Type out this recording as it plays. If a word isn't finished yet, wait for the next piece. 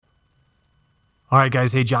All right,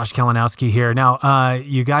 guys. Hey, Josh Kalinowski here. Now,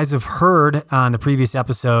 you guys have heard on the previous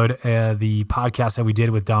episode the podcast that we did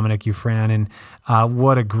with Dominic Rufran, and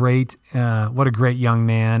what a great young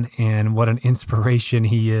man, and what an inspiration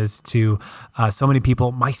he is to so many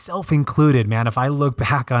people, myself included. Man, if I look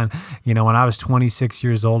back on, when I was 26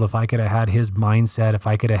 years old, if I could have had his mindset, if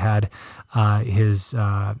I could have had his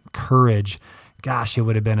courage, gosh, it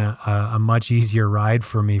would have been a much easier ride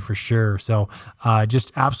for me for sure. So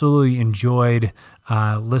just absolutely enjoyed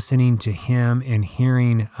listening to him and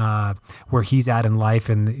hearing where he's at in life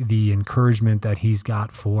and the encouragement that he's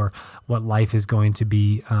got for what life is going to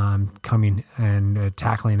be coming and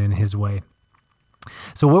tackling in his way.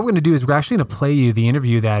 So what we're going to do is we're actually going to play you the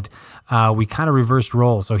interview that we kind of reversed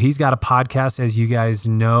roles. So he's got a podcast, as you guys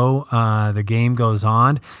know, The Game Goes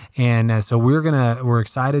On. And so we're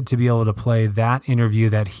excited to be able to play that interview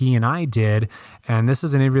that he and I did. And this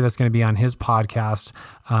is an interview that's going to be on his podcast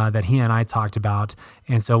that he and I talked about.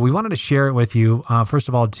 And so we wanted to share it with you, first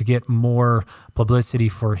of all, to get more publicity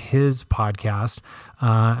for his podcast,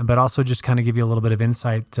 but also just kind of give you a little bit of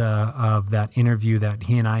insight of that interview that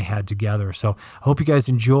he and I had together. So I hope you guys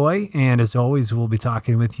enjoy. And as always, we'll be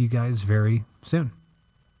talking with you guys very soon.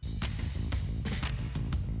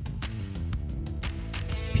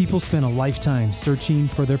 People spend a lifetime searching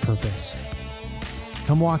for their purpose.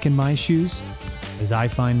 Come walk in my shoes as I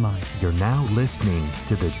find mine. You're now listening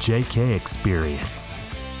to the JK Experience.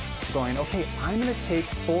 Going, okay, I'm going to take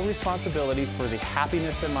full responsibility for the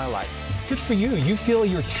happiness in my life. Good for you. You feel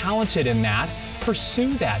you're talented in that.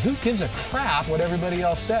 Pursue that. Who gives a crap what everybody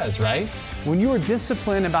else says, right? When you are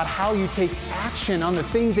disciplined about how you take action on the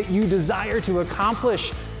things that you desire to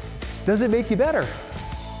accomplish, does it make you better?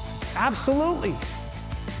 Absolutely.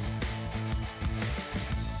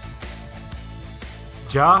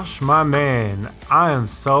 Josh, my man, I am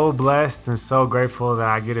so blessed and so grateful that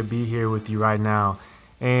I get to be here with you right now.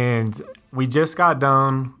 And we just got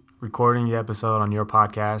done recording the episode on your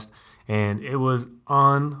podcast, and it was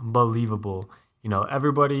unbelievable.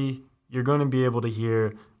 Everybody, you're going to be able to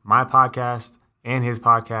hear my podcast and his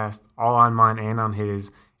podcast all on mine and on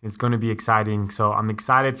his. It's going to be exciting. So I'm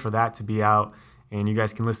excited for that to be out, and you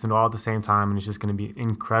guys can listen to all at the same time, and it's just going to be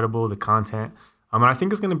incredible, the content. And I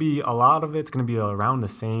think it's going to be, a lot of it's going to be around the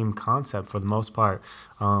same concept for the most part.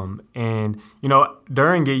 And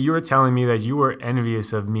during it, you were telling me that you were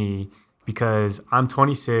envious of me because I'm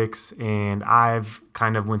 26 and I've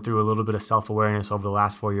kind of went through a little bit of self-awareness over the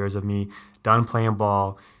last 4 years of me done playing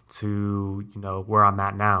ball to, where I'm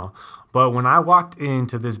at now. But when I walked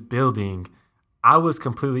into this building, I was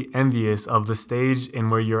completely envious of the stage and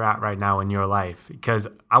where you're at right now in your life, because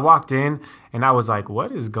I walked in and I was like,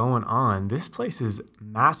 what is going on? This place is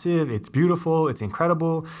massive. It's beautiful. It's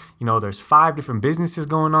incredible. There's 5 different businesses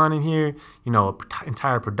going on in here,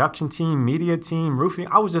 entire production team, media team, roofing.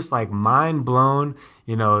 I was just like mind blown.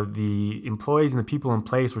 The employees and the people in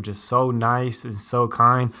place were just so nice and so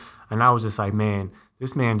kind. And I was just like, man,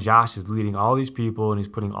 this man Josh is leading all these people and he's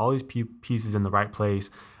putting all these pieces in the right place.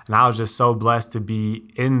 And I was just so blessed to be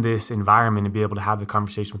in this environment and be able to have the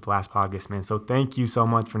conversation with the last podcast, man. So thank you so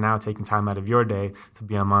much for now taking time out of your day to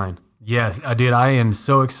be on mine. Yes, dude, I am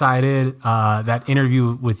so excited. That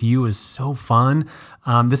interview with you is so fun.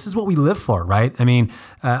 This is what we live for, right? I mean,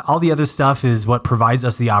 all the other stuff is what provides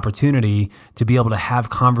us the opportunity to be able to have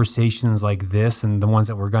conversations like this and the ones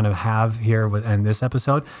that we're going to have here in this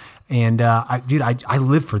episode. And I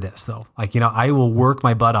live for this though. I will work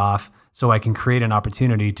my butt off so I can create an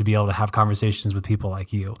opportunity to be able to have conversations with people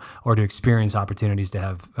like you, or to experience opportunities to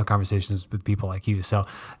have conversations with people like you. So,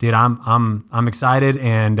 dude, I'm excited,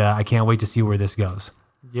 and I can't wait to see where this goes.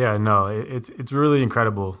 Yeah, no, it's really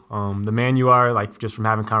incredible. The man you are, just from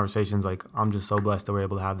having conversations, I'm just so blessed that we're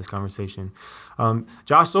able to have this conversation.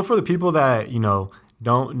 Josh, so for the people that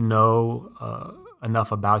don't know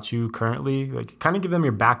enough about you currently, kind of give them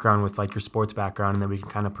your background with your sports background, and then we can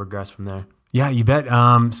kind of progress from there. Yeah, you bet.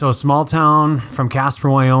 So small town from Casper,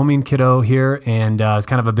 Wyoming, kiddo here, and it's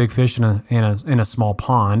kind of a big fish in a small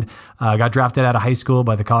pond. Got drafted out of high school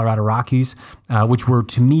by the Colorado Rockies, which were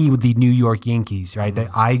to me the New York Yankees, right?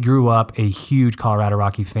 Mm-hmm. I grew up a huge Colorado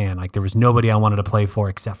Rockies fan. There was nobody I wanted to play for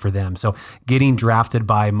except for them. So getting drafted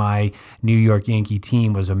by my New York Yankee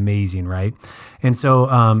team was amazing, right? And so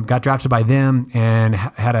got drafted by them and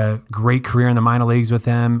had a great career in the minor leagues with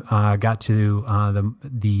them. Got to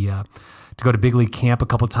to go to big league camp a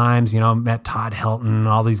couple times, met Todd Helton,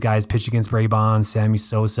 all these guys, pitched against Barry Bonds, Sammy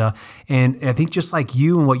Sosa. And I think just like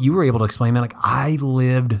you and what you were able to explain, man, I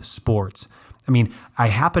lived sports. I mean, I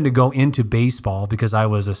happened to go into baseball because I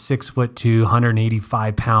was a 6'2",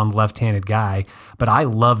 185-pound left-handed guy, but I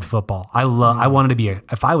loved football. I wanted to be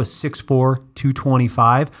if I was 6'4",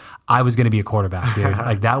 225, I was going to be a quarterback, dude.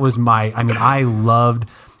 Like that was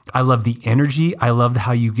I loved the energy. I loved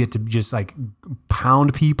how you get to just like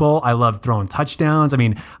pound people. I loved throwing touchdowns. I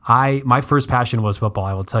mean, my first passion was football.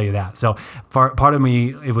 I will tell you that. So part of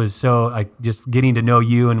me, it was so like just getting to know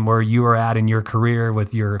you and where you were at in your career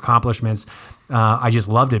with your accomplishments. I just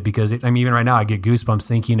loved it because even right now I get goosebumps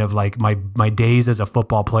thinking of like my days as a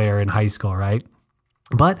football player in high school, right?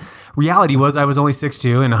 But reality was I was only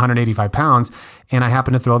 6'2" and 185 pounds, and I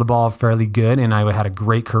happened to throw the ball fairly good, and I had a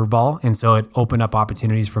great curveball, and so it opened up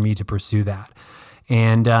opportunities for me to pursue that.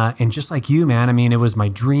 And just like you, man, I mean, it was my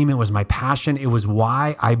dream, it was my passion, it was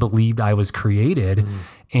why I believed I was created.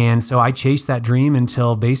 And so I chased that dream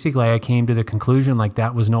until basically I came to the conclusion like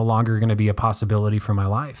that was no longer going to be a possibility for my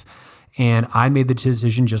life. And I made the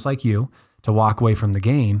decision, just like you, to walk away from the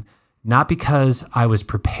game, not because I was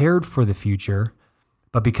prepared for the future,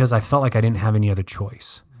 but because I felt like I didn't have any other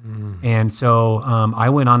choice. And so I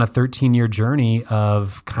went on a 13-year journey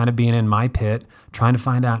of kind of being in my pit, trying to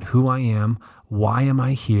find out who I am, why am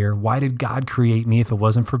I here, why did God create me if it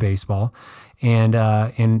wasn't for baseball?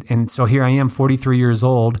 And so here I am, 43 years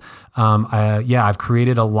old. I've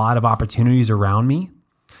created a lot of opportunities around me,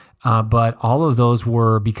 but all of those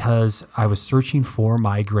were because I was searching for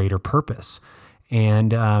my greater purpose. And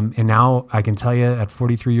now I can tell you at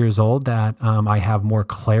 43 years old that I have more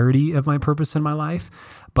clarity of my purpose in my life.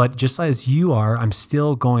 But just as you are, I'm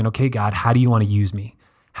still going, okay, God, how do you want to use me?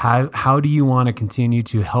 How do you want to continue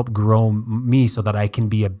to help grow me so that I can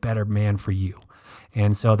be a better man for you?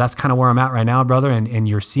 And so that's kind of where I'm at right now, brother. And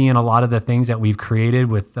you're seeing a lot of the things that we've created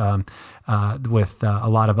with a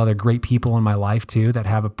lot of other great people in my life too, that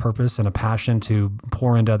have a purpose and a passion to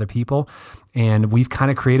pour into other people. And we've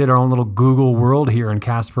kind of created our own little Google world here in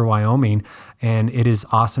Casper, Wyoming. And it is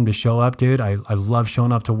awesome to show up, dude. I love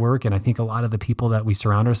showing up to work. And I think a lot of the people that we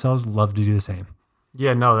surround ourselves love to do the same.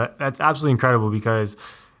 Yeah, no, that's absolutely incredible because,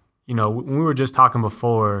 when we were just talking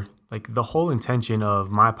before, like the whole intention of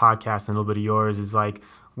my podcast and a little bit of yours is like,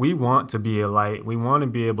 we want to be a light. We want to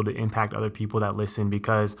be able to impact other people that listen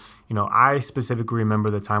because, I specifically remember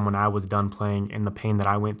the time when I was done playing and the pain that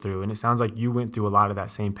I went through. And it sounds like you went through a lot of that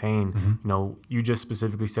same pain. Mm-hmm. You just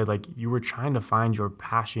specifically said like you were trying to find your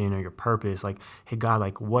passion or your purpose. Like, hey, God,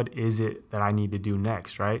 like what is it that I need to do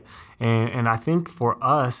next, right? And I think for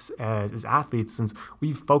us as athletes, since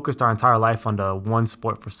we've focused our entire life on the one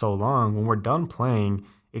sport for so long, when we're done playing,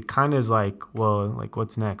 it kind of is like, well, like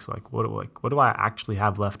what's next? Like what do I actually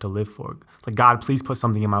have left to live for? Like, God, please put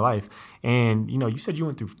something in my life. And, you said you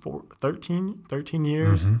went through 13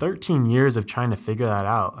 years, mm-hmm. 13 years of trying to figure that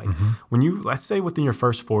out. Like mm-hmm. when let's say within your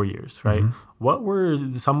first 4 years, right? Mm-hmm. What were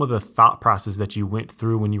some of the thought process that you went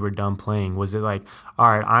through when you were done playing? Was it like, all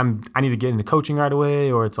right, I need to get into coaching right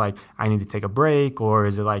away, or it's like, I need to take a break, or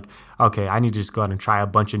is it like, okay, I need to just go out and try a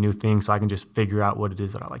bunch of new things so I can just figure out what it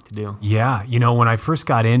is that I like to do? Yeah, when I first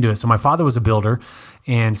got into it, so my father was a builder,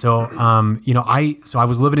 and so I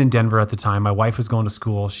was living in Denver at the time. My wife was going to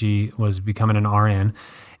school; she was becoming an RN,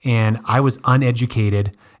 and I was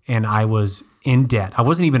uneducated, and I was in debt. I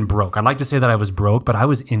wasn't even broke. I'd like to say that I was broke, but I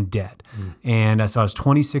was in debt. And so I was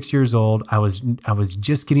 26 years old. I was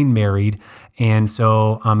just getting married. And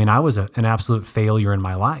so, I was an absolute failure in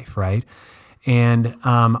my life. Right. And,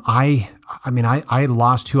 I had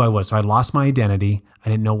lost who I was. So I lost my identity. I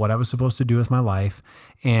didn't know what I was supposed to do with my life.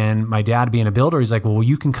 And my dad, being a builder, he's like, well,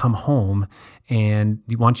 you can come home and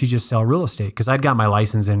why don't you just sell real estate? Cause I'd got my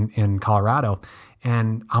license in Colorado.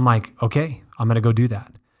 And I'm like, okay, I'm going to go do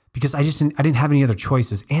that. Because I didn't have any other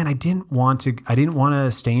choices, and I didn't want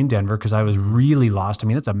to stay in Denver because I was really lost. I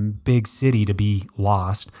mean, it's a big city to be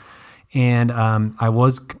lost, and I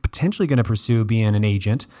was potentially going to pursue being an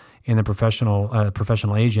agent and a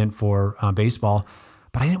professional agent for baseball,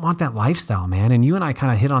 but I didn't want that lifestyle, man. And you and I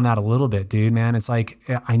kind of hit on that a little bit, dude. Man, it's like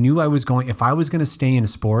I knew if I was going to stay in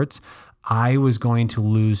sports, I was going to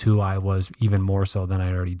lose who I was even more so than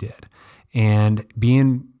I already did, and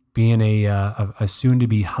being a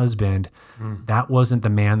soon-to-be husband, that wasn't the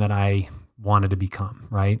man that I wanted to become,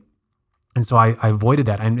 right? And so I avoided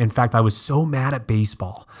that. And in fact, I was so mad at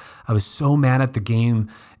baseball. I was so mad at the game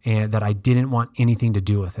that I didn't want anything to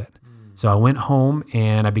do with it. So I went home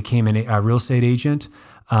and I became a real estate agent.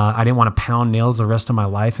 I didn't want to pound nails the rest of my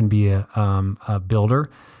life and be a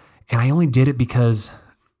builder. And I only did it because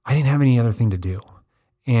I didn't have any other thing to do.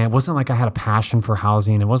 And it wasn't like I had a passion for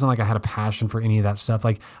housing. It wasn't like I had a passion for any of that stuff.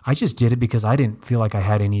 Like, I just did it because I didn't feel like I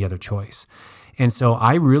had any other choice. And so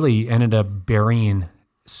I really ended up burying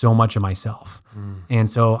so much of myself. And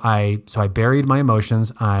so I buried my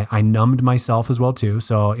emotions. I numbed myself as well too.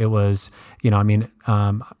 So it was,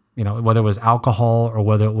 whether it was alcohol or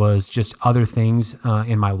whether it was just other things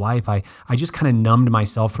in my life, I just kind of numbed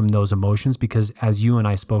myself from those emotions because, as you and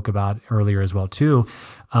I spoke about earlier as well too,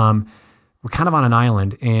 we're kind of on an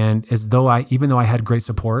island, and even though I had great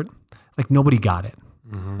support, like nobody got it.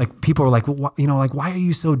 Like people were like, why are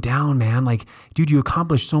you so down, man? Like, dude, you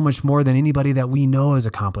accomplished so much more than anybody that we know has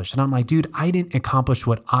accomplished. And I'm like, dude, I didn't accomplish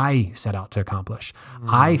what I set out to accomplish.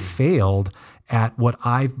 I failed at what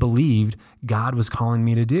I believed God was calling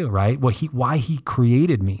me to do, right? Why he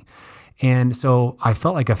created me. And so I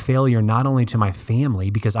felt like a failure, not only to my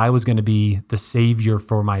family, because I was going to be the savior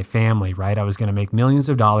for my family, right? I was going to make millions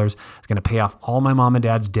of dollars. I was going to pay off all my mom and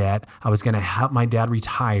dad's debt. I was going to help my dad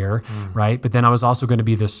retire, right? But then I was also going to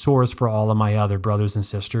be the source for all of my other brothers and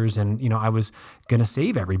sisters. And, I was going to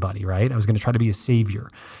save everybody, right? I was going to try to be a savior.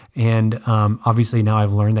 And obviously now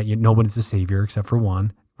I've learned that nobody's a savior except for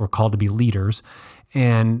one. We're called to be leaders.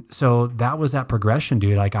 And so that was that progression,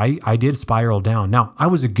 dude. Like I did spiral down. Now, I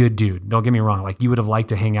was a good dude. Don't get me wrong. Like you would have liked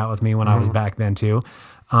to hang out with me when I was back then too.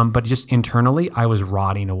 But just internally, I was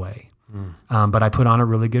rotting away. But I put on a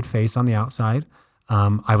really good face on the outside.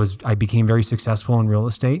 I became very successful in real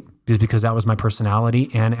estate just because that was my personality.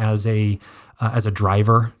 And as a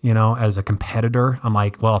driver, as a competitor, I'm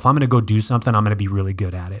like, well, if I'm going to go do something, I'm going to be really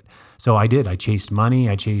good at it. So I did. I chased money.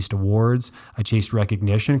 I chased awards. I chased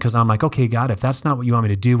recognition because I'm like, okay, God, if that's not what you want me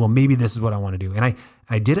to do, well, maybe this is what I want to do. And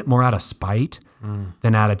I did it more out of spite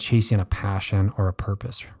than out of chasing a passion or a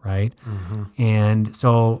purpose, right? And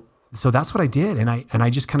so that's what I did. And I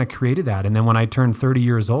just kind of created that. And then when I turned 30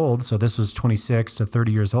 years old, so this was 26 to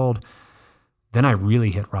 30 years old, then I really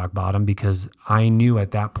hit rock bottom because I knew at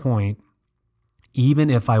that point, even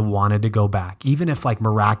if I wanted to go back, even if like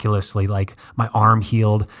miraculously, like my arm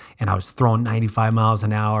healed and I was throwing 95 miles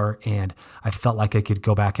an hour and I felt like I could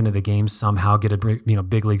go back into the game somehow, get a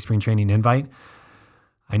big league spring training invite,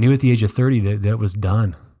 I knew at the age of 30 that it was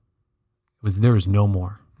done. There was no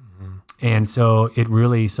more. And so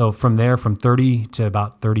from there, from 30 to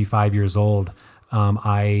about 35 years old,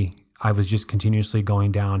 I was just continuously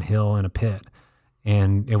going downhill in a pit.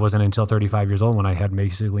 And it wasn't until 35 years old when I had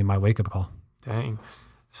basically my wake-up call. Dang.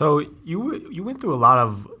 So you went through a lot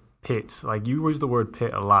of pits. Like you use the word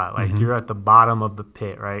pit a lot. Like you're at the bottom of the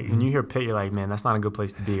pit, right? And you hear pit, you're like, man, that's not a good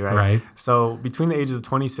place to be, right? Right. So between the ages of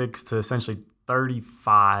 26 to essentially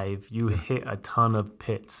 35, you hit a ton of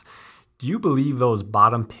pits. Do you believe those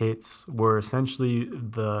bottom pits were essentially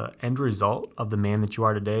the end result of the man that you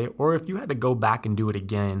are today? Or if you had to go back and do it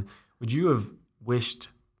again, would you have wished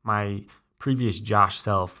my previous Josh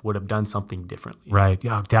self would have done something differently? Right.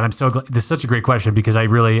 Yeah, Dad, I'm so glad. This is such a great question because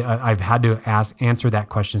I've had to answer that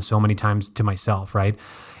question so many times to myself, right?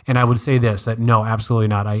 And I would say this, that no, absolutely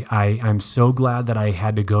not. I'm so glad that I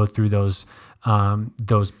had to go through those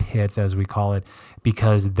pits, as we call it,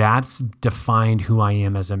 because that's defined who I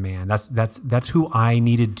am as a man. That's who I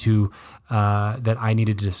needed to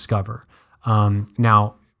discover.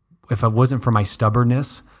 Now, if it wasn't for my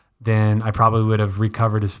stubbornness, then I probably would have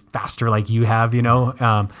recovered as faster like you have,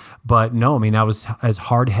 but no, I mean, I was as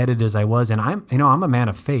hard-headed as I was, and I'm a man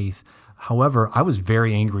of faith. However, I was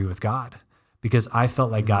very angry with God because I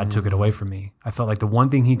felt like God took it away from me. I felt like the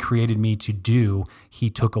one thing he created me to do,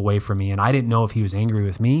 he took away from me. And I didn't know if he was angry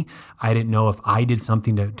with me. I didn't know if I did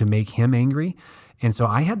something to make him angry. And so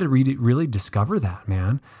I had to really discover that,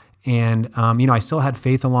 man. And, I still had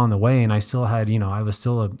faith along the way, and I still had, I was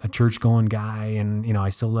still a church-going guy, and, I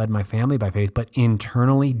still led my family by faith, but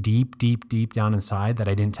internally, deep down inside that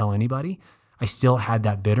I didn't tell anybody, I still had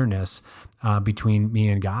that bitterness between me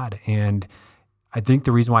and God. And I think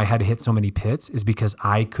the reason why I had to hit so many pits is because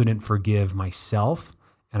I couldn't forgive myself,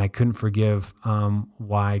 and I couldn't forgive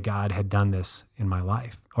why God had done this in my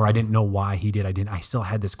life, or I didn't know why he did. I still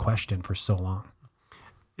had this question for so long.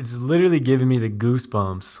 It's literally giving me the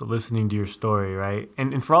goosebumps listening to your story, right?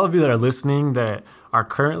 And for all of you that are listening that are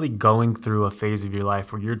currently going through a phase of your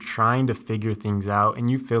life where you're trying to figure things out and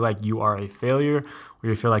you feel like you are a failure, or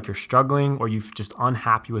you feel like you're struggling, or you're just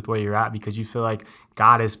unhappy with where you're at because you feel like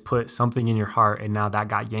God has put something in your heart and now that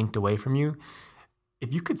got yanked away from you.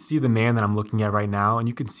 If you could see the man that I'm looking at right now and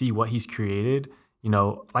you can see what he's created,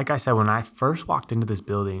 like I said, when I first walked into this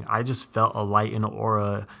building, I just felt a light and an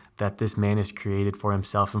aura that this man has created for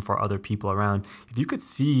himself and for other people around. If you could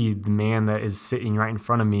see the man that is sitting right in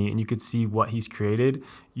front of me and you could see what he's created,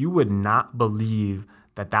 you would not believe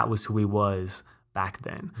that was who he was back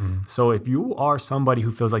then. So if you are somebody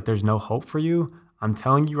who feels like there's no hope for you, I'm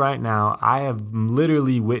telling you right now, I am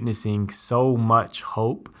literally witnessing so much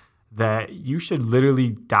hope that you should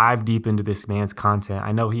literally dive deep into this man's content.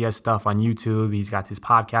 I know he has stuff on YouTube. He's got his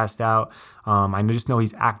podcast out. I just know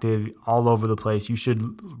he's active all over the place. You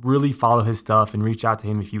should really follow his stuff and reach out to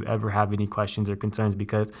him if you ever have any questions or concerns,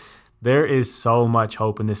 because there is so much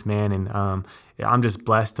hope in this man. And I'm just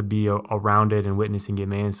blessed to be around it and witnessing it,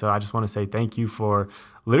 man. So I just want to say thank you for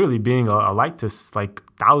literally being a light to like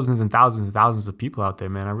thousands and thousands and thousands of people out there,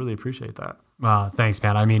 man. I really appreciate that. Thanks,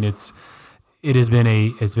 man. I mean, it has been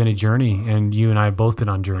a journey, and you and I have both been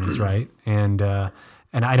on journeys, right? And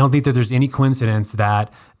I don't think that there's any coincidence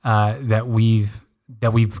that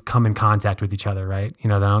we've come in contact with each other, right? I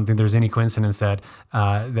don't think there's any coincidence that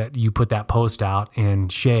you put that post out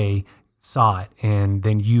and Shay saw it, and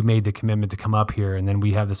then you made the commitment to come up here, and then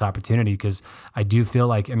we have this opportunity, because I do feel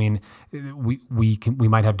like, I mean, we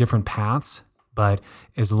might have different paths, but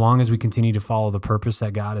as long as we continue to follow the purpose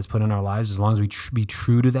that God has put in our lives, as long as we be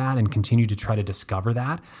true to that and continue to try to discover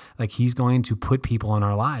that, like he's going to put people in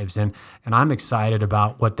our lives. And I'm excited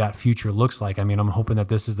about what that future looks like. I mean, I'm hoping that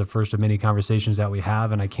this is the first of many conversations that we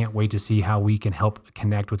have, and I can't wait to see how we can help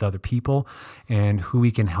connect with other people and who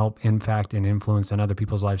we can help impact and influence in other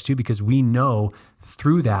people's lives too, because we know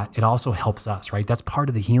through that, it also helps us, right? That's part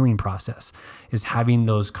of the healing process, is having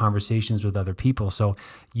those conversations with other people. So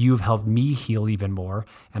you've helped me heal even more.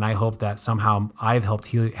 And I hope that somehow I've helped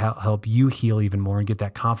help you heal even more and get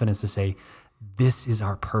that confidence to say, this is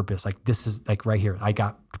our purpose. Like, this is like right here. I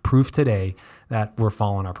got proof today that we're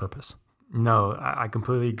following our purpose. No, I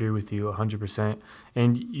completely agree with you 100%.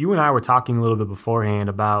 And you and I were talking a little bit beforehand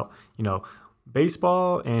about,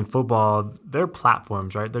 baseball and football, they're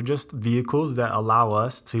platforms, right? They're just vehicles that allow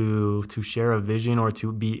us to share a vision or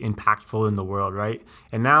to be impactful in the world, right?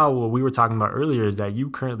 And now what we were talking about earlier is that you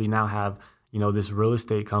currently now have, this real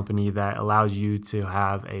estate company that allows you to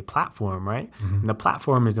have a platform, right? Mm-hmm. And the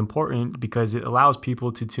platform is important because it allows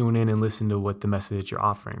people to tune in and listen to what the message you're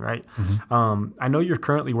offering, right? Mm-hmm. I know you're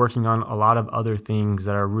currently working on a lot of other things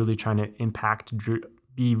that are really trying to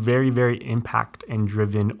be very, very impact and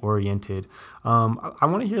driven oriented. I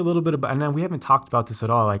want to hear a little bit about, and we haven't talked about this at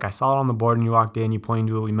all. Like, I saw it on the board and you walked in, you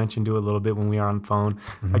pointed to it, we mentioned to it a little bit when we were on the phone.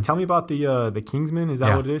 Mm-hmm. Like, tell me about the Kingsman. Is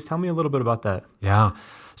that what it is? Tell me a little bit about that. Yeah.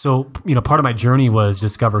 So, part of my journey was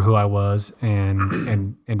discover who I was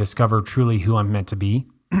and discover truly who I'm meant to be.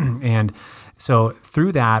 And so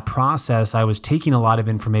through that process, I was taking a lot of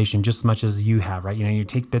information just as much as you have, right? You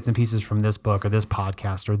take bits and pieces from this book or this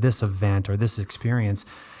podcast or this event or this experience.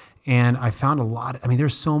 And I found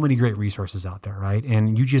there's so many great resources out there, right?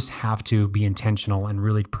 And you just have to be intentional and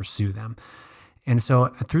really pursue them. And so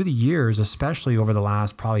through the years, especially over the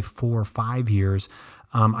last probably 4 or 5 years,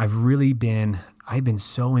 I've been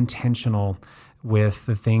so intentional with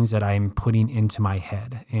the things that I'm putting into my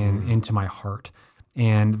head and into my heart.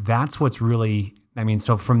 And that's what's really,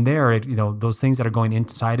 so from there, those things that are going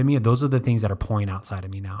inside of me, those are the things that are pouring outside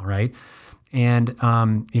of me now, right? And,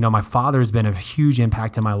 my father has been a huge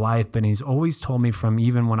impact in my life, but he's always told me from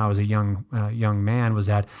even when I was a young man was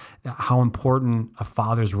that how important a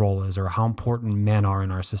father's role is, or how important men are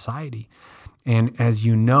in our society. And as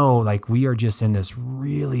you know, like, we are just in this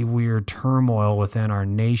really weird turmoil within our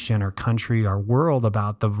nation, our country, our world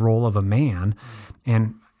about the role of a man.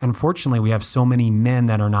 And unfortunately, we have so many men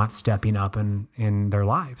that are not stepping up in their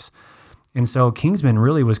lives. And so Kingsman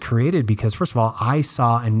really was created because, first of all, I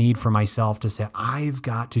saw a need for myself to say, I've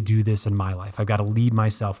got to do this in my life. I've got to lead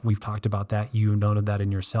myself. We've talked about that. You noted that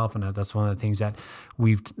in yourself. And that's one of the things that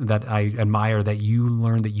I admire, that you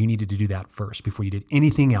learned that you needed to do that first before you did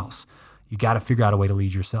anything else. You got to figure out a way to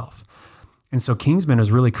lead yourself. And so Kingsman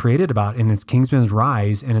is really created about, and it's Kingsman's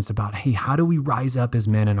Rise, and it's about, hey, how do we rise up as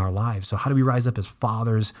men in our lives? So how do we rise up as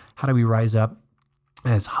fathers? How do we rise up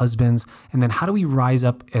as husbands? And then how do we rise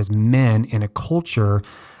up as men in a culture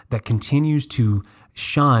that continues to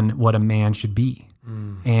shun what a man should be?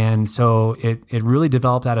 And so it really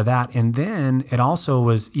developed out of that. And then it also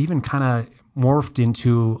was even kind of morphed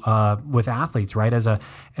into with athletes, right?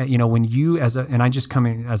 And I just come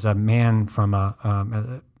in as a man from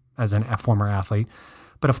as a former athlete,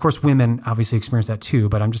 but of course women obviously experience that too.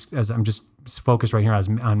 But I'm just focused right here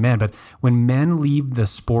on men. But when men leave the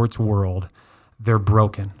sports world, they're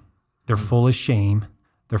broken, they're full of shame,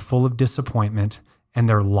 they're full of disappointment, and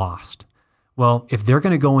they're lost. Well, if they're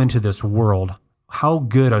going to go into this world, how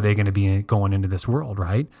good are they going to be going into this world,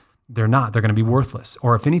 right? They're not. They're going to be worthless,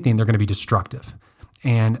 or if anything, they're going to be destructive,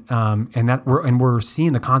 and we're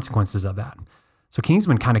seeing the consequences of that. So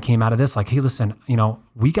Kingsman kind of came out of this like, hey, listen,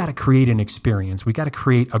 we got to create an experience. We got to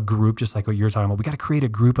create a group, just like what you're talking about. We got to create a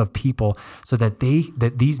group of people so that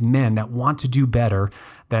these men that want to do better,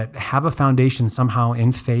 that have a foundation somehow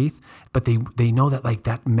in faith, but they know that like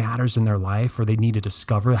that matters in their life, or they need to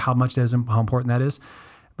discover how important that is.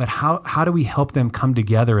 But how do we help them come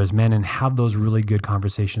together as men and have those really good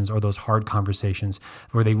conversations, or those hard conversations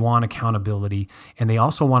where they want accountability and they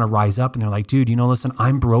also want to rise up, and they're like, dude, listen,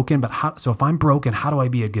 I'm broken, but so if I'm broken, how do I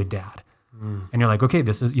be a good dad? And you're like, okay,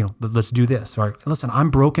 this is, let's do this. Or listen, I'm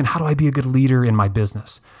broken. How do I be a good leader in my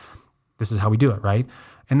business? This is how we do it, right?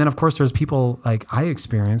 And then of course there's people like I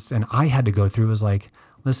experienced and I had to go through, is like,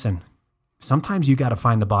 listen, sometimes you got to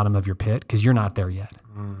find the bottom of your pit because you're not there yet.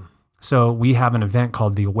 So we have an event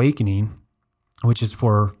called The Awakening, which is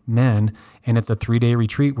for men, and it's a 3-day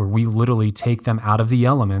retreat where we literally take them out of the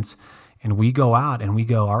elements, and we go out and we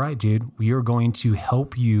go, all right, dude, we are going to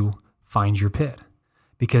help you find your pit.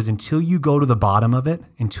 Because until you go to the bottom of it,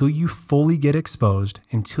 until you fully get exposed,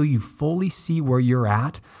 until you fully see where you're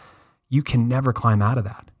at, you can never climb out of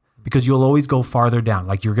that. Because you'll always go farther down.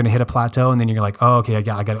 Like you're going to hit a plateau, and then you're like, oh, okay, I'm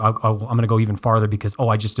going to go even farther because,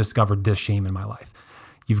 I just discovered this shame in my life.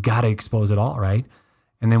 You've got to expose it all, right?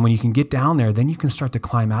 And then when you can get down there, then you can start to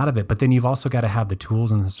climb out of it. But then you've also got to have the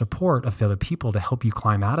tools and the support of other people to help you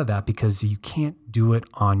climb out of that, because you can't do it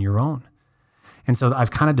on your own. And so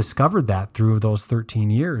I've kind of discovered that through those 13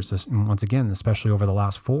 years, once again, especially over the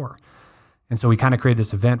last 4. And so we kind of created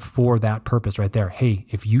this event for that purpose right there. Hey,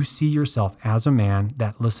 if you see yourself as a man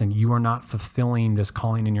that, listen, you are not fulfilling this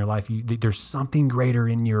calling in your life, there's something greater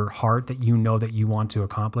in your heart that you know that you want to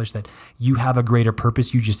accomplish, that you have a greater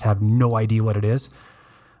purpose, you just have no idea what it is.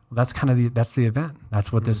 Well, that's the event.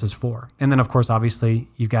 That's what this is for. And then of course, obviously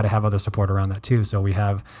you've got to have other support around that too. So we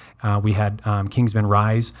had Kingsman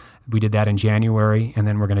Rise. We did that in January, and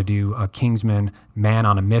then we're going to do a Kingsman Man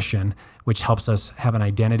on a Mission, which helps us have an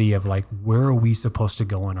identity of like, where are we supposed to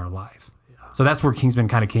go in our life? Yeah. So that's where Kingsman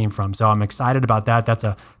kind of came from. So I'm excited about that. That's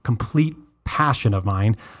a complete passion of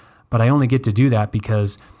mine, but I only get to do that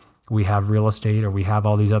because we have real estate, or we have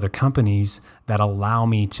all these other companies that allow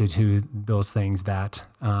me to do those things that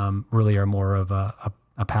really are more of a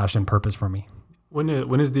passion purpose for me. When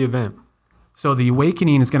is the event? So the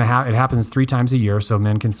Awakening is going to it happens 3 times a year, so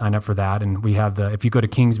men can sign up for that. And we have if you go to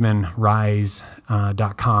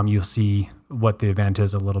kingsmanrise.com, you'll see what the event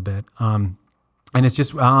is a little bit. And it's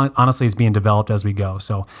just, honestly, it's being developed as we go.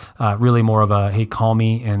 So really more of a, hey, call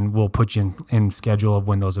me and we'll put you in schedule of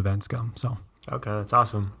when those events come. So. Okay, that's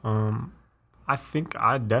awesome. I think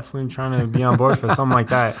I definitely trying to be on board for something like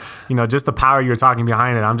that. Just the power you're talking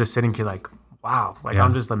behind it. I'm just sitting here like, wow.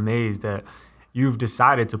 I'm just amazed that you've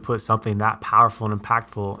decided to put something that powerful and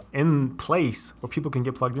impactful in place where people can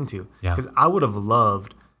get plugged into. Yeah. Because I would have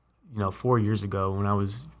loved, 4 years ago when I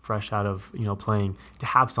was fresh out of, playing, to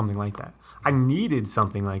have something like that. I needed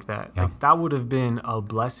something like that. Yeah. Like that would have been a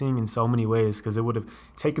blessing in so many ways, because it would have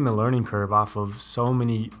taken the learning curve off of so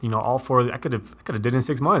many, all 4. I could have did in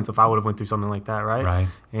 6 months if I would have went through something like that, right? Right.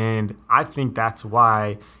 And I think that's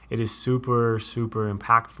why it is super, super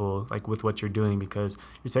impactful, like with what you're doing, because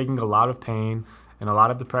you're taking a lot of pain and a lot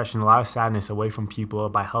of depression, a lot of sadness away from people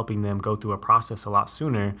by helping them go through a process a lot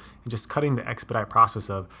sooner, and just cutting the expedite process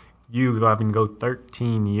of you having to go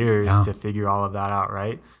 13 years to figure all of that out,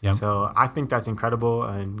 right? Yep. So I think that's incredible.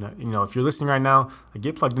 And, if you're listening right now,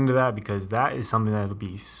 get plugged into that, because that is something that would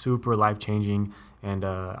be super life-changing. And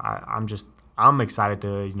I'm excited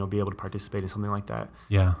to, be able to participate in something like that.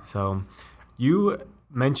 Yeah. So you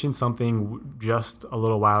mentioned something just a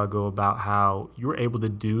little while ago about how you were able to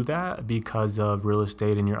do that because of real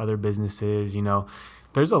estate and your other businesses.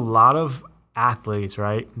 There's a lot of athletes,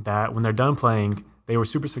 right, that when they're done playing, they were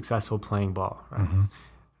super successful playing ball, right? Mm-hmm.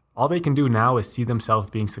 All they can do now is see themselves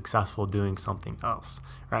being successful doing something else,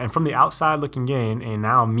 right? And from the outside looking in, and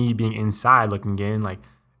now me being inside looking in, like,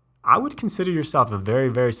 I would consider yourself a very,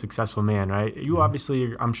 very successful man, right? You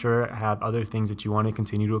obviously, I'm sure, have other things that you want to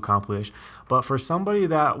continue to accomplish. But for somebody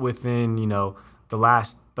that within, the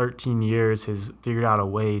last 13 years has figured out a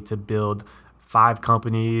way to build 5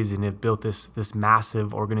 companies and have built this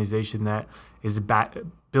massive organization that is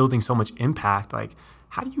building so much impact, like,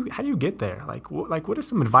 how do you get there? What is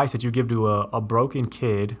some advice that you give to a broken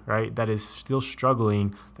kid, right, that is still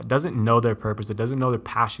struggling, that doesn't know their purpose, that doesn't know their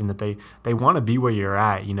passion, that they want to be where you're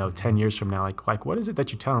at, 10 years from now? Like what is it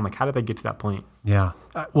that you tell them? Like, how did they get to that point? Yeah.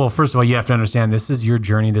 Well, first of all, you have to understand this is your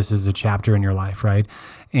journey. This is a chapter in your life, right?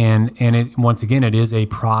 And it, once again, it is a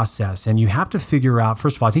process, and you have to figure out.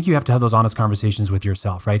 First of all, I think you have to have those honest conversations with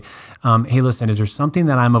yourself, right? Hey, listen, is there something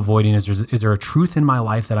that I'm avoiding? Is there a truth in my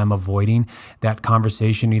life that I'm avoiding? That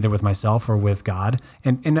conversation, either with myself or with God.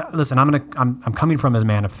 And listen, I'm coming from as a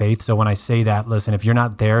man of faith, so when I say that, listen, if you're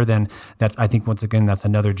not there, then I think once again that's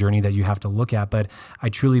another journey that you have to look at. But I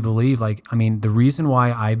truly believe, the reason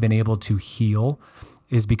why I've been able to heal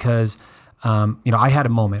is because, I had a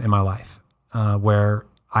moment in my life where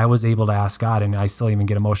I was able to ask God, and I still even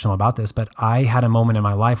get emotional about this, but I had a moment in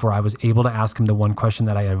my life where I was able to ask him the one question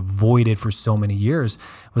that I avoided for so many years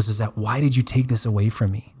was that, why did you take this away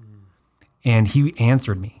from me? And he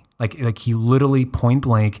answered me, like he literally point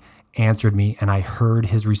blank answered me, and I heard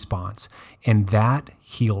his response, and that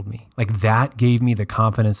healed me. Like that gave me the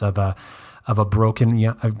confidence of a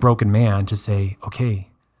broken man to say, okay,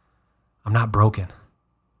 I'm not broken,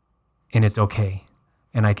 and it's okay.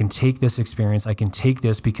 And I can take this experience. I can take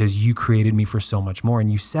this because you created me for so much more.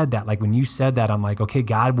 And you said that, like when you said that, I'm like, okay,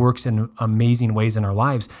 God works in amazing ways in our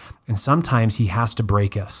lives. And sometimes he has to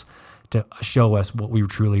break us to show us what we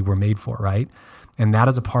truly were made for, right? And that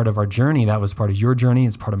is a part of our journey. That was part of your journey.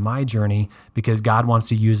 It's part of my journey because God wants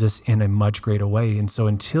to use us in a much greater way. And so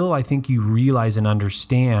until I think you realize and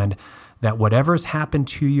understand that whatever's happened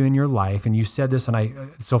to you in your life, and you said this, and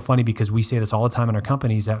it's so funny because we say this all the time in our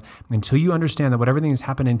companies, that until you understand that whatever has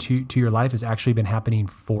happened to your life has actually been happening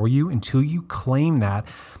for you, until you claim that,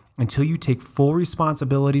 until you take full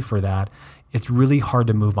responsibility for that, it's really hard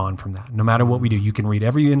to move on from that. No matter what we do, you can read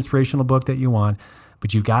every inspirational book that you want,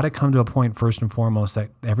 but you've got to come to a point first and foremost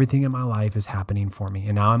that everything in my life is happening for me.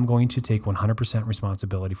 And now I'm going to take 100%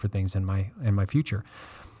 responsibility for things in my future.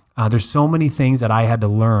 There's so many things that I had to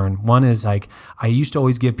learn. One is I used to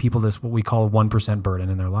always give people this, what we call a 1% burden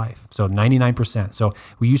in their life. So 99%. So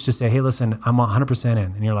we used to say, hey, listen, I'm 100% in.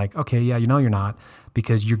 And you're like, okay, yeah, you're not,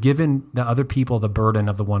 because you're giving the other people the burden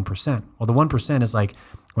of the 1%. Well, the 1% is like,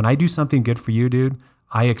 when I do something good for you, dude,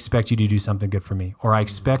 I expect you to do something good for me, or I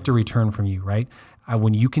expect a return from you, right?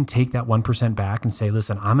 When you can take that 1% back and say,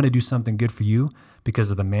 listen, I'm going to do something good for you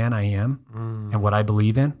because of the man I am and what I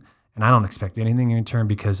believe in, and I don't expect anything in return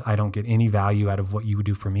because I don't get any value out of what you would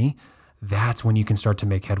do for me, that's when you can start to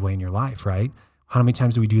make headway in your life, right? How many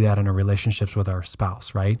times do we do that in our relationships with our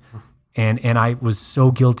spouse, right? And I was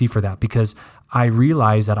so guilty for that because I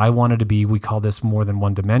realized that I wanted to be, we call this more than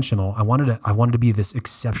one dimensional. I wanted to be this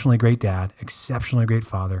exceptionally great dad, exceptionally great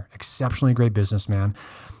father, exceptionally great businessman.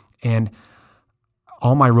 And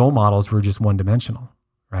all my role models were just one dimensional.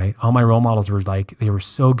 Right? All my role models were like, they were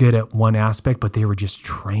so good at one aspect, but they were just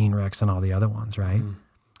train wrecks on all the other ones, right?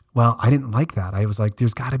 Well, I didn't like that. I was like,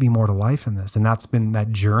 there's got to be more to life in this. And that's been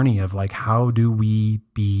that journey of like, how do we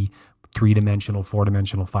be 3-dimensional,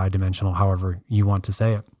 4-dimensional, 5-dimensional, however you want to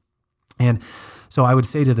say it. And so I would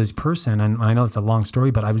say to this person, and I know it's a long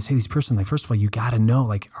story, but I would say to this person, like, first of all, you got to know,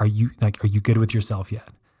 are you good with yourself yet?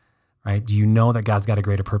 Right? Do you know that God's got a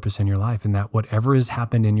greater purpose in your life and that whatever has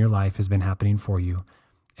happened in your life has been happening for you?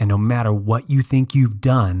 And no matter what you think you've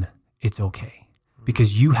done, it's okay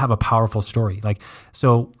because you have a powerful story.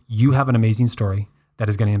 So you have an amazing story that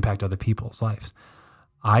is going to impact other people's lives.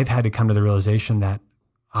 I've had to come to the realization that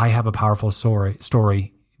I have a powerful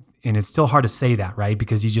story, and it's still hard to say that, right?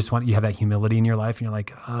 Because you have that humility in your life, and you're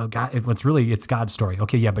like, oh, God, it's God's story.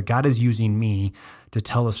 Okay, yeah, but God is using me to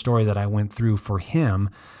tell a story that I went through for him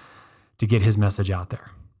to get his message out there,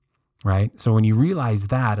 right? So when you realize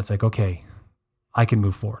that, it's like, okay, I can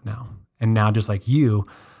move forward now. And now, just like you,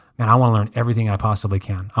 man, I want to learn everything I possibly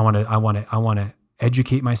can. I want to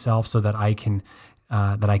educate myself so that I can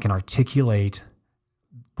articulate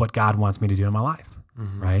what God wants me to do in my life,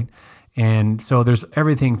 right? And so there's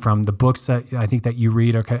everything from the books that I think that you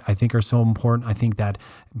read, I think are so important. I think that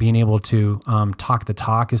being able to talk the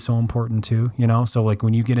talk is so important too, So like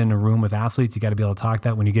when you get in a room with athletes, you got to be able to talk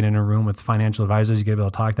that. When you get in a room with financial advisors, you got to be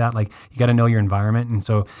able to talk that. Like you got to know your environment. And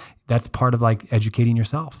so that's part of like educating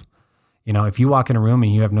yourself. If you walk in a room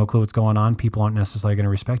and you have no clue what's going on, people aren't necessarily going to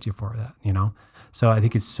respect you for that, So I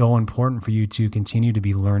think it's so important for you to continue to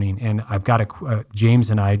be learning. And I've got James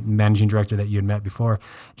and I, managing director that you had met before,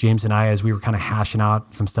 James and I, as we were kind of hashing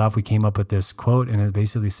out some stuff, we came up with this quote, and it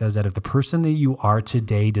basically says that if the person that you are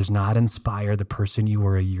today does not inspire the person you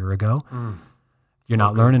were a year ago, you're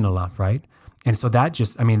not learning enough, right? And so that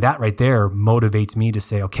that right there motivates me to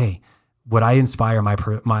say, okay, would I inspire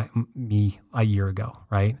me a year ago,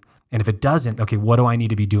 right? And if it doesn't, okay, what do I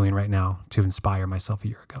need to be doing right now to inspire myself a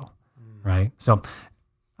year ago? Right. So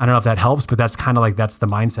I don't know if that helps, but that's kind of like, that's the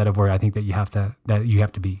mindset of where I think that you have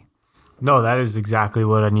to be. No, that is exactly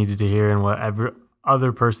what I needed to hear and what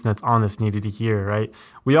other person that's on this needed to hear, right?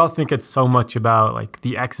 We all think it's so much about like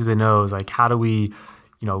the X's and O's, like how do we,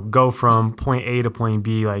 go from point A to point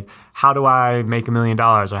B, like how do I make $1 million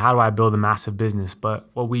or how do I build a massive business? But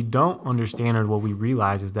what we don't understand or what we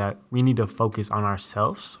realize is that we need to focus on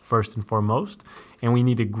ourselves first and foremost, and we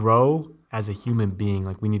need to grow as a human being.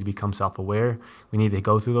 Like we need to become self-aware. We need to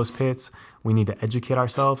go through those pits. We need to educate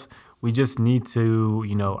ourselves. We just need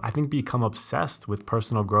to, I think become obsessed with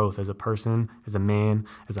personal growth as a person, as a man,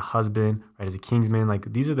 as a husband, right, as a kingsman.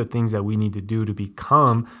 Like these are the things that we need to do to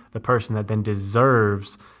become the person that then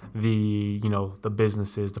deserves the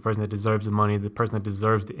businesses, the person that deserves the money, the person that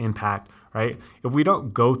deserves the impact, right? If we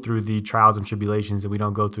don't go through the trials and tribulations, and we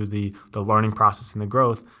don't go through the learning process and the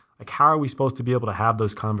growth, like how are we supposed to be able to have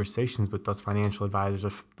those conversations with those financial advisors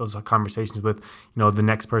or those conversations with, the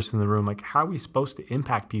next person in the room? Like how are we supposed to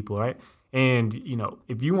impact people, right? And,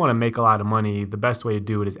 if you want to make a lot of money, the best way to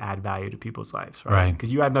do it is add value to people's lives, right?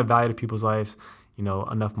 Because you add enough value to people's lives,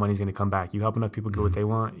 enough money's going to come back. You help enough people get what they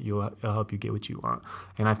want, it'll help you get what you want.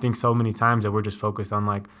 And I think so many times that we're just focused on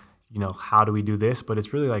like, how do we do this? But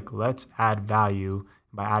it's really like, let's add value.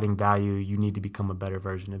 By adding value, you need to become a better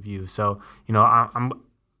version of you. So,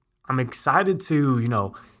 I'm excited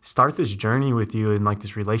to, start this journey with you in like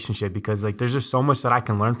this relationship, because like there's just so much that I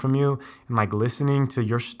can learn from you, and like listening to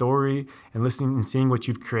your story and listening and seeing what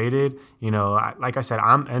you've created. Like I said,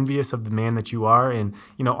 I'm envious of the man that you are, and,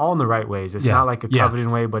 all in the right ways. It's not like a coveting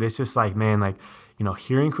way, but it's just like, man, like,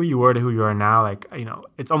 hearing who you were to who you are now, like,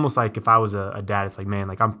 it's almost like if I was a dad, it's like, man,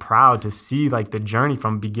 like I'm proud to see like the journey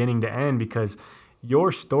from beginning to end, because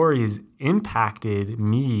your story has impacted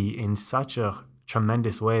me in such a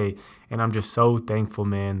tremendous way. And I'm just so thankful,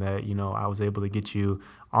 man, that, I was able to get you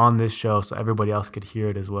on this show so everybody else could hear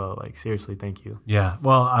it as well. Like, seriously, thank you. Yeah.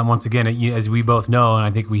 Well, once again, as we both know, and I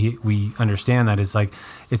think we understand that it's like,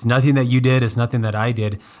 it's nothing that you did. It's nothing that I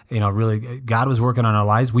did. Really, God was working on our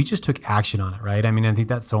lives. We just took action on it, right? I mean, I think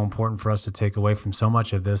that's so important for us to take away from so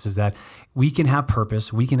much of this, is that we can have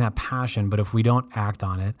purpose, we can have passion, but if we don't act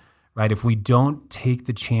on it, right? If we don't take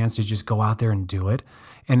the chance to just go out there and do it.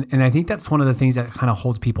 And I think that's one of the things that kind of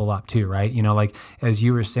holds people up too, right? Like as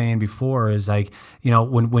you were saying before, is like,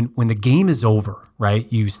 when the game is over, right?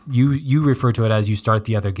 You refer to it as you start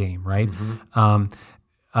the other game, right? Mm-hmm.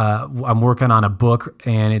 I'm working on a book,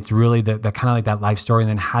 and it's really the kind of like that life story. And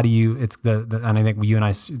then how do you? It's and I think you and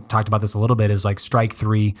I talked about this a little bit. Is like strike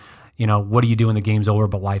three. What do you do when the game's over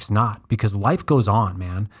but life's not? Because life goes on,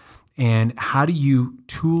 man. And how do you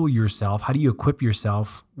tool yourself? How do you equip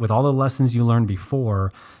yourself with all the lessons you learned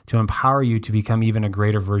before to empower you to become even a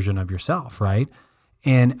greater version of yourself, right?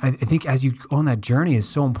 And I think as you go on that journey, is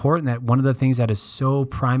so important that one of the things that is so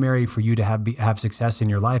primary for you to have success in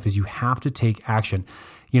your life is you have to take action.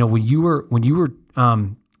 When you were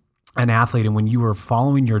an athlete and when you were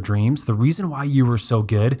following your dreams, the reason why you were so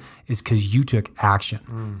good is because you took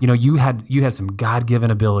action. You had some God-given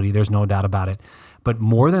ability. There's no doubt about it. But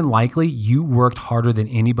more than likely, you worked harder than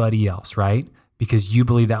anybody else, right? Because you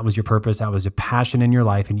believe that was your purpose, that was a passion in your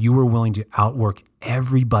life, and you were willing to outwork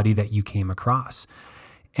everybody that you came across.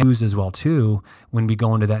 And as well too, when we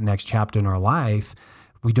go into that next chapter in our life,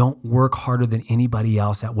 we don't work harder than anybody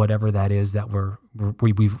else at whatever that is that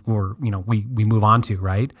we move on to,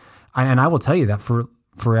 right? And I will tell you that for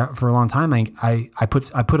a long time, I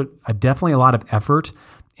put definitely a lot of effort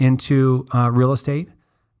into real estate.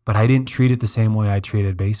 But I didn't treat it the same way I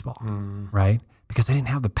treated baseball, right? Because I didn't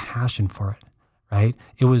have the passion for it, right?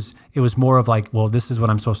 It was more of like, well, this is what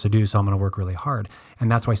I'm supposed to do, so I'm going to work really hard. And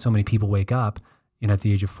that's why so many people wake up, at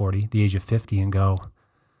the age of 40, the age of 50, and go,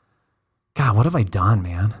 God, what have I done,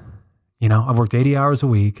 man? I've worked 80 hours a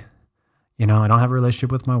week. I don't have a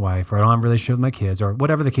relationship with my wife, or I don't have a relationship with my kids, or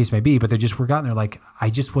whatever the case may be. But they just were out there like, I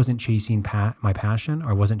just wasn't chasing my passion, or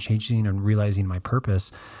I wasn't chasing and realizing my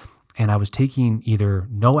purpose. And I was taking either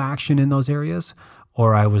no action in those areas,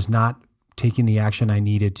 or I was not taking the action I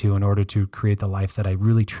needed to in order to create the life that I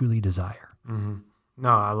really, truly desire. Mm-hmm.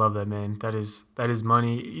 No, I love that, man. That is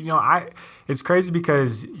money. It's crazy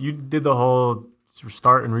because you did the whole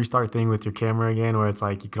start and restart thing with your camera again, where it's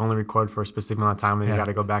like you can only record for a specific amount of time, and then you got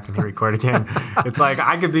to go back and hit record again. It's like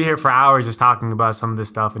I could be here for hours just talking about some of this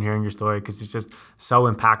stuff and hearing your story, because it's just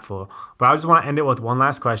so impactful. But I just want to end it with one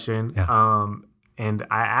last question. Yeah. And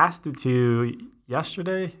I asked it to you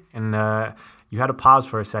yesterday, and you had to pause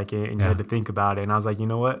for a second, and you had to think about it. And I was like, you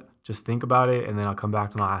know what? Just think about it, and then I'll come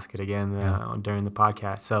back and I'll ask it again during the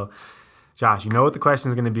podcast. So, Josh, you know what the question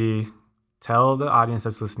is going to be. Tell the audience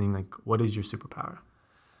that's listening, like, what is your superpower?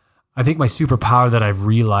 I think my superpower that I've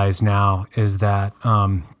realized now is that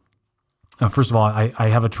first of all, I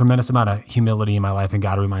have a tremendous amount of humility in my life, and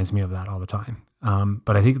God reminds me of that all the time.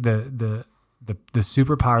 But I think the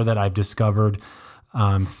superpower that I've discovered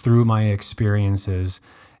through my experiences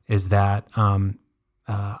is that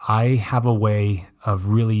I have a way of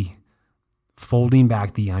really folding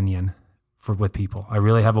back the onion with people. I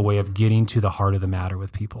really have a way of getting to the heart of the matter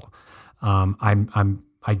with people. I'm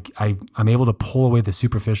able to pull away the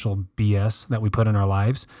superficial BS that we put in our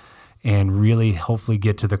lives and really hopefully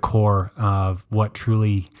get to the core of what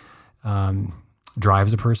truly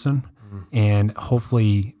drives a person and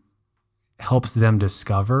hopefully helps them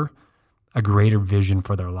discover a greater vision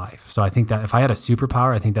for their life. So I think that if I had a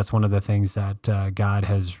superpower, I think that's one of the things that God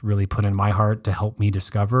has really put in my heart to help me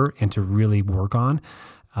discover and to really work on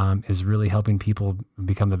is really helping people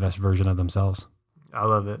become the best version of themselves. I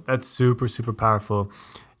love it. That's super, super powerful.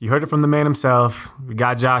 You heard it from the man himself. We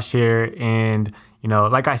got Josh here. And,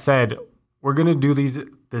 like I said, we're going to do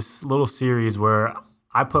this little series where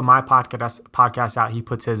I put my podcast out, he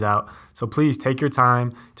puts his out. So please take your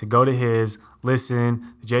time to go to his,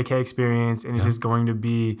 listen, the JK Experience, and it's just going to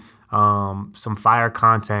be some fire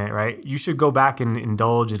content, right? You should go back and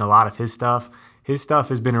indulge in a lot of his stuff. His stuff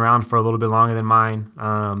has been around for a little bit longer than mine.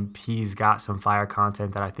 He's got some fire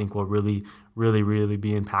content that I think will really, really, really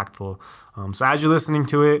be impactful. So as you're listening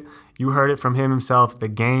to it, you heard it from him himself. The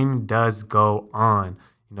game does go on.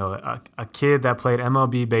 A kid that played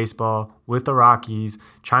MLB baseball with the Rockies,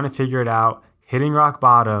 trying to figure it out, hitting rock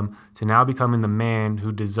bottom, to now becoming the man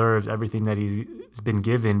who deserves everything that he's been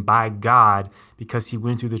given by God because he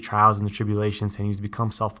went through the trials and the tribulations and he's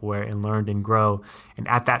become self-aware and learned and grow. And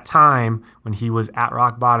at that time, when he was at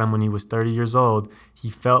rock bottom, when he was 30 years old, he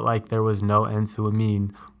felt like there was no end to a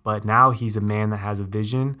mean. But now he's a man that has a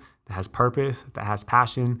vision, that has purpose, that has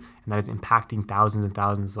passion, and that is impacting thousands and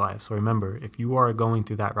thousands of lives. So remember, if you are going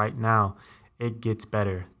through that right now, it gets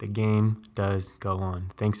better. The game does go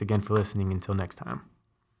on. Thanks again for listening. Until next time.